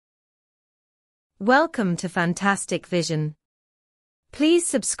Welcome to Fantastic Vision. Please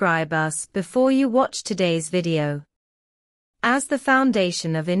subscribe us before you watch today's video. As the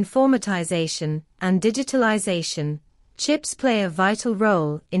foundation of informatization and digitalization, chips play a vital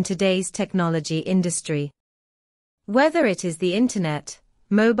role in today's technology industry. Whether it is the internet,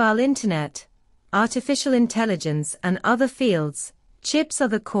 mobile internet, artificial intelligence and other fields, chips are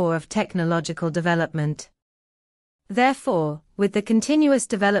the core of technological development. Therefore, with the continuous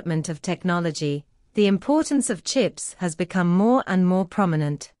development of technology, the importance of chips has become more and more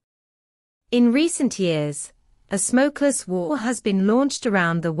prominent. In recent years, a smokeless war has been launched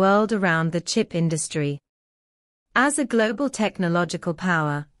around the world around the chip industry. As a global technological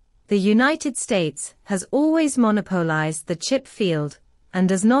power, the United States has always monopolized the chip field and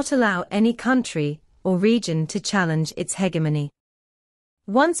does not allow any country or region to challenge its hegemony.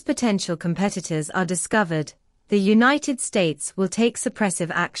 Once potential competitors are discovered, the United States will take suppressive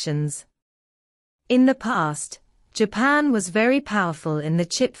actions. In the past, Japan was very powerful in the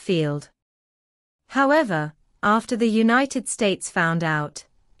chip field. However, after the United States found out,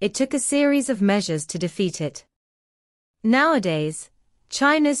 it took a series of measures to defeat it. Nowadays,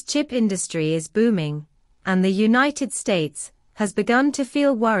 China's chip industry is booming, and the United States has begun to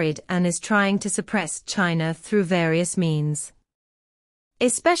feel worried and is trying to suppress China through various means.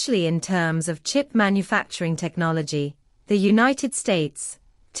 Especially in terms of chip manufacturing technology, the United States,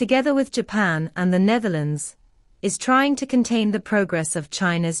 together with Japan and the Netherlands, is trying to contain the progress of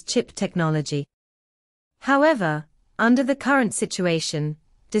China's chip technology. However, under the current situation,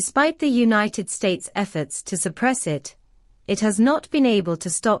 despite the United States' efforts to suppress it, it has not been able to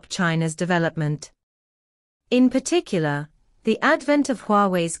stop China's development. In particular, the advent of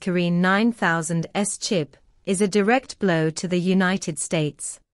Huawei's Kirin 9000S chip is a direct blow to the United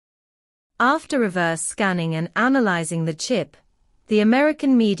States. After reverse scanning and analyzing the chip, the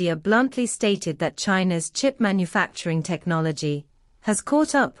American media bluntly stated that China's chip manufacturing technology has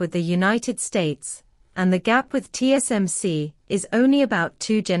caught up with the United States, and the gap with TSMC is only about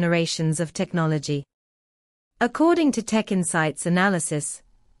 2 generations of technology. According to TechInsights analysis,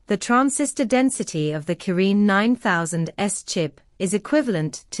 the transistor density of the Kirin 9000S chip is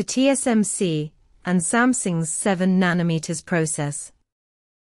equivalent to TSMC and Samsung's 7 nanometers process.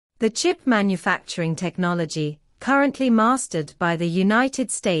 The chip manufacturing technology, currently mastered by the United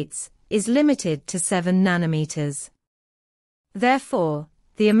States, is limited to 7 nanometers. Therefore,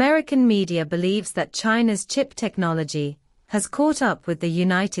 the American media believes that China's chip technology has caught up with the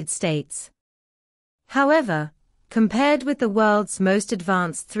United States. However, compared with the world's most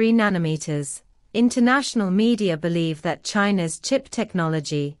advanced 3 nanometers, international media believe that China's chip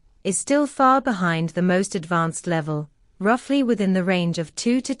technology is still far behind the most advanced level, roughly within the range of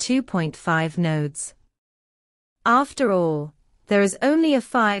 2 to 2.5 nodes. After all, there is only a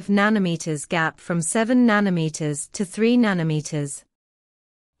 5 nanometers gap from 7 nanometers to 3 nanometers.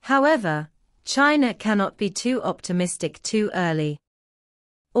 However, China cannot be too optimistic too early.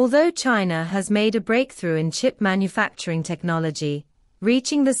 Although China has made a breakthrough in chip manufacturing technology,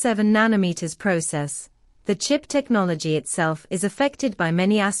 reaching the 7 nanometers process, the chip technology itself is affected by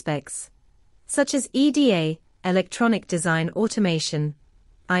many aspects, such as EDA, electronic design automation,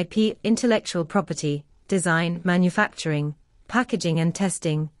 IP, intellectual property, design, manufacturing, packaging and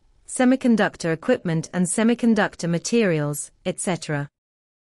testing, semiconductor equipment and semiconductor materials, etc.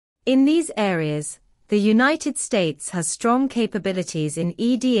 In these areas, the United States has strong capabilities in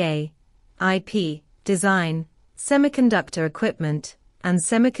EDA, IP, design, semiconductor equipment, and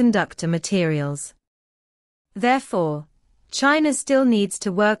semiconductor materials. Therefore, China still needs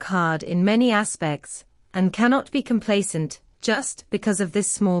to work hard in many aspects, and cannot be complacent just because of this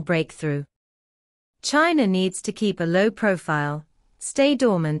small breakthrough. China needs to keep a low profile, stay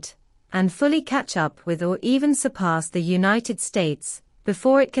dormant, and fully catch up with or even surpass the United States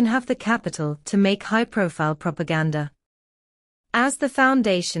before it can have the capital to make high-profile propaganda. As the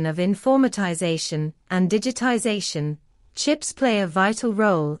foundation of informatization and digitization, chips play a vital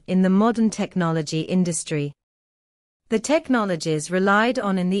role in the modern technology industry. The technologies relied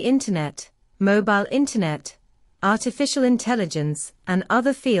on in the internet, mobile internet, artificial intelligence, and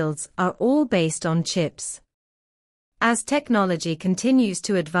other fields are all based on chips. As technology continues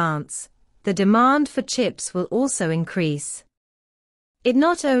to advance, the demand for chips will also increase. It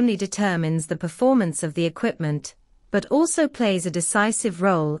not only determines the performance of the equipment, but also plays a decisive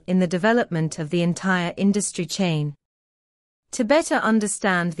role in the development of the entire industry chain. To better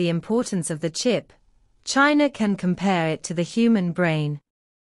understand the importance of the chip, China can compare it to the human brain.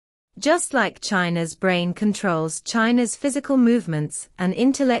 Just like China's brain controls China's physical movements and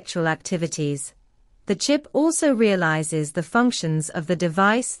intellectual activities, the chip also realizes the functions of the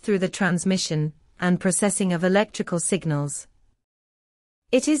device through the transmission and processing of electrical signals.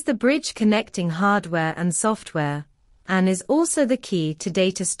 It is the bridge connecting hardware and software, and is also the key to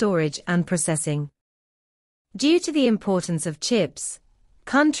data storage and processing. Due to the importance of chips,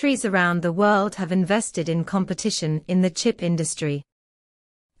 countries around the world have invested in competition in the chip industry.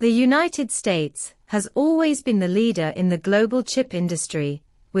 The United States has always been the leader in the global chip industry,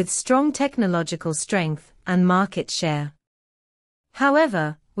 with strong technological strength and market share.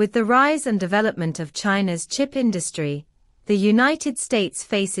 However, with the rise and development of China's chip industry, the United States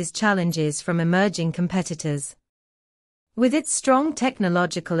faces challenges from emerging competitors. With its strong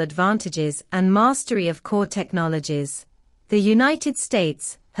technological advantages and mastery of core technologies, the United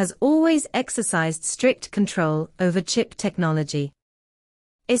States has always exercised strict control over chip technology.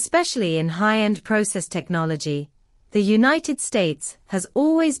 Especially in high-end process technology, the United States has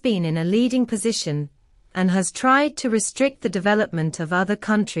always been in a leading position and has tried to restrict the development of other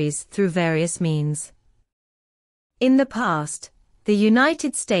countries through various means. In the past, the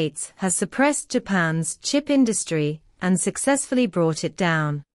United States has suppressed Japan's chip industry and successfully brought it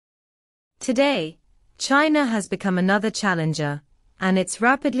down. Today, China has become another challenger, and its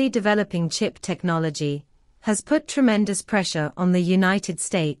rapidly developing chip technology has put tremendous pressure on the United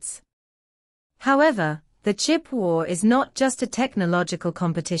States. However, the chip war is not just a technological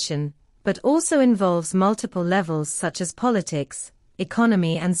competition, but also involves multiple levels such as politics,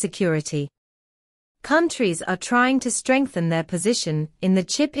 economy and security. Countries are trying to strengthen their position in the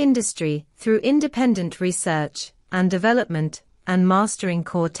chip industry through independent research and development and mastering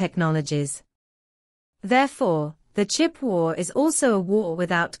core technologies. Therefore, the chip war is also a war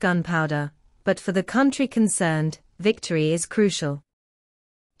without gunpowder, but for the country concerned, victory is crucial.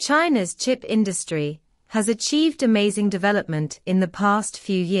 China's chip industry has achieved amazing development in the past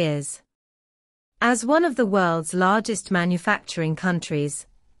few years. As one of the world's largest manufacturing countries,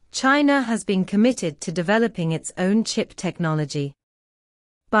 China has been committed to developing its own chip technology.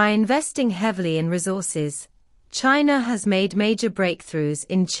 By investing heavily in resources, China has made major breakthroughs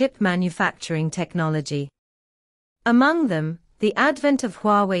in chip manufacturing technology. Among them, the advent of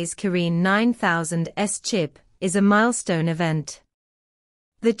Huawei's Kirin 9000S chip is a milestone event.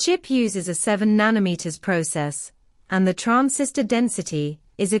 The chip uses a 7 nanometers process, and the transistor density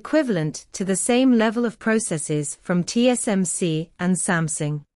is equivalent to the same level of processes from TSMC and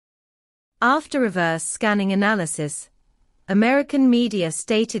Samsung. After reverse scanning analysis, American media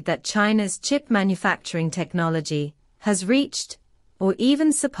stated that China's chip manufacturing technology has reached, or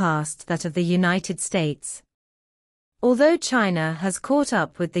even surpassed, that of the United States. Although China has caught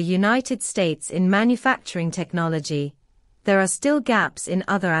up with the United States in manufacturing technology, there are still gaps in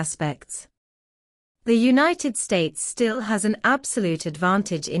other aspects. The United States still has an absolute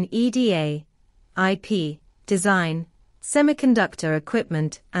advantage in EDA, IP, design, semiconductor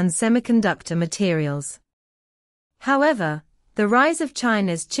equipment and semiconductor materials. However, the rise of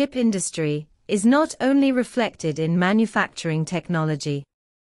China's chip industry is not only reflected in manufacturing technology.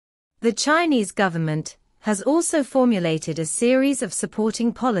 The Chinese government has also formulated a series of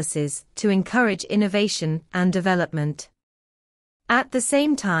supporting policies to encourage innovation and development. At the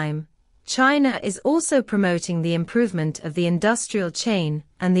same time, China is also promoting the improvement of the industrial chain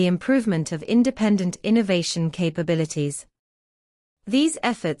and the improvement of independent innovation capabilities. These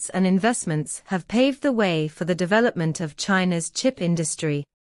efforts and investments have paved the way for the development of China's chip industry.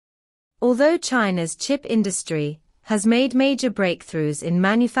 Although China's chip industry has made major breakthroughs in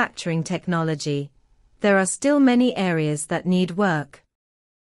manufacturing technology, there are still many areas that need work.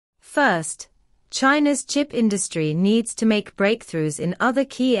 First, China's chip industry needs to make breakthroughs in other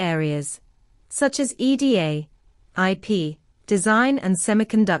key areas, such as EDA, IP, design and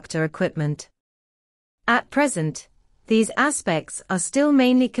semiconductor equipment. At present, these aspects are still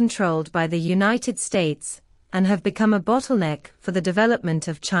mainly controlled by the United States and have become a bottleneck for the development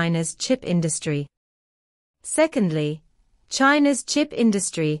of China's chip industry. Secondly, China's chip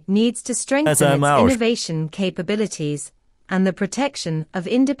industry needs to strengthen its innovation capabilities and the protection of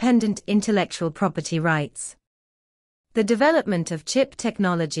independent intellectual property rights. The development of chip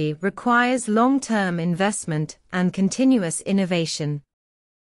technology requires long-term investment and continuous innovation.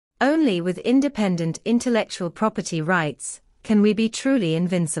 Only with independent intellectual property rights can we be truly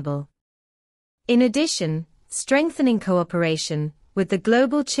invincible. In addition, strengthening cooperation with the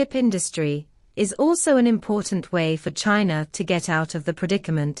global chip industry is also an important way for China to get out of the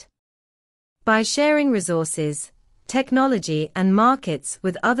predicament. By sharing resources, technology and markets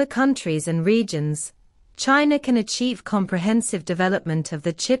with other countries and regions, China can achieve comprehensive development of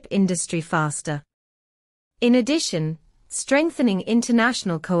the chip industry faster. In addition, strengthening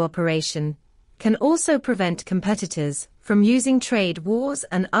international cooperation can also prevent competitors from using trade wars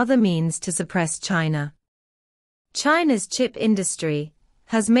and other means to suppress China. China's chip industry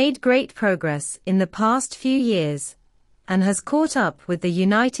has made great progress in the past few years and has caught up with the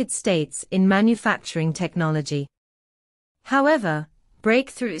United States in manufacturing technology. However,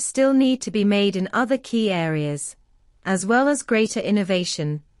 breakthroughs still need to be made in other key areas, as well as greater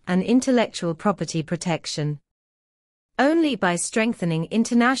innovation and intellectual property protection. Only by strengthening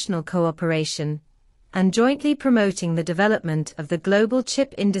international cooperation and jointly promoting the development of the global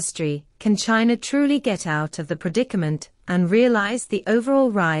chip industry can China truly get out of the predicament and realize the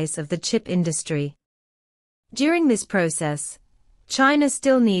overall rise of the chip industry. During this process, China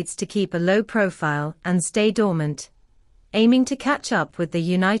still needs to keep a low profile and stay dormant, aiming to catch up with the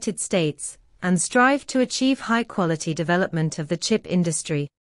United States and strive to achieve high-quality development of the chip industry.